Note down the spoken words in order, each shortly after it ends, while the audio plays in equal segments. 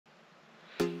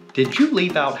Did you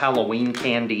leave out Halloween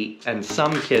candy and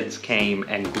some kids came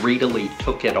and greedily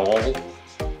took it all?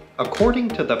 According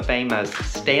to the famous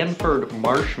Stanford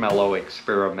Marshmallow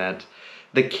experiment,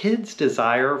 the kids'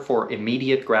 desire for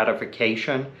immediate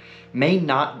gratification may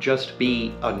not just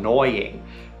be annoying,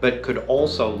 but could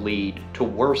also lead to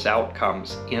worse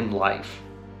outcomes in life.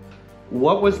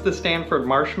 What was the Stanford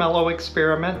Marshmallow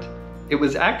experiment? It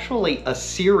was actually a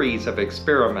series of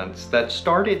experiments that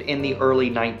started in the early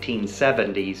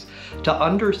 1970s to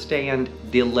understand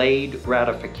delayed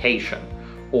gratification,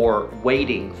 or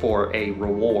waiting for a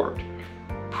reward.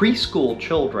 Preschool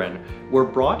children were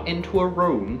brought into a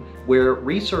room where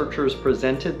researchers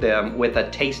presented them with a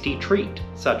tasty treat,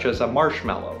 such as a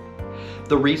marshmallow.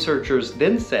 The researchers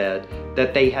then said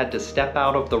that they had to step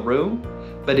out of the room,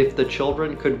 but if the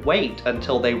children could wait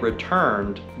until they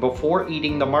returned before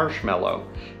eating the marshmallow,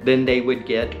 then they would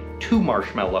get 2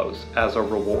 marshmallows as a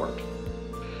reward.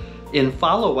 In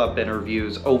follow-up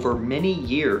interviews over many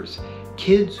years,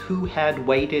 kids who had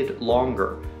waited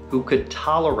longer, who could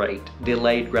tolerate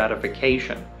delayed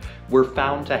gratification, were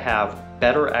found to have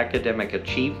better academic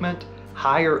achievement,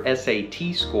 higher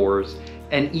SAT scores,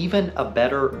 and even a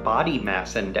better body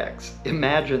mass index.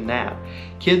 Imagine that.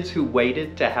 Kids who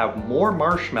waited to have more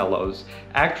marshmallows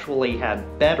actually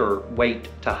had better weight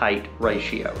to height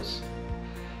ratios.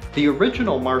 The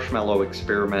original marshmallow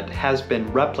experiment has been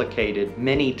replicated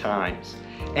many times,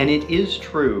 and it is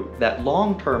true that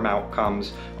long-term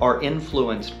outcomes are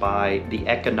influenced by the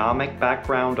economic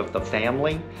background of the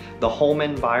family, the home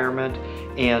environment,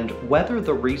 and whether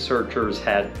the researchers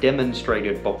had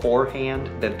demonstrated beforehand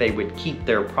that they would keep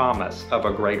their promise of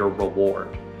a greater reward.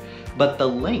 But the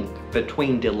link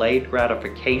between delayed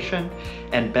gratification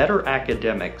and better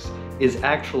academics is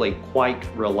actually quite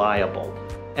reliable.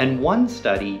 And one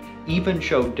study even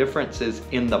showed differences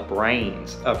in the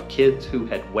brains of kids who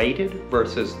had waited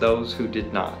versus those who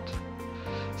did not.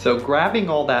 So grabbing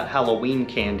all that Halloween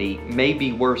candy may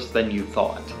be worse than you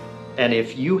thought. And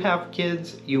if you have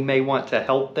kids, you may want to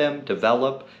help them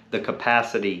develop the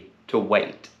capacity to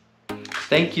wait.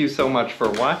 Thank you so much for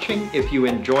watching. If you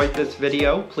enjoyed this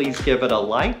video, please give it a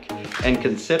like and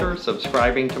consider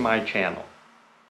subscribing to my channel.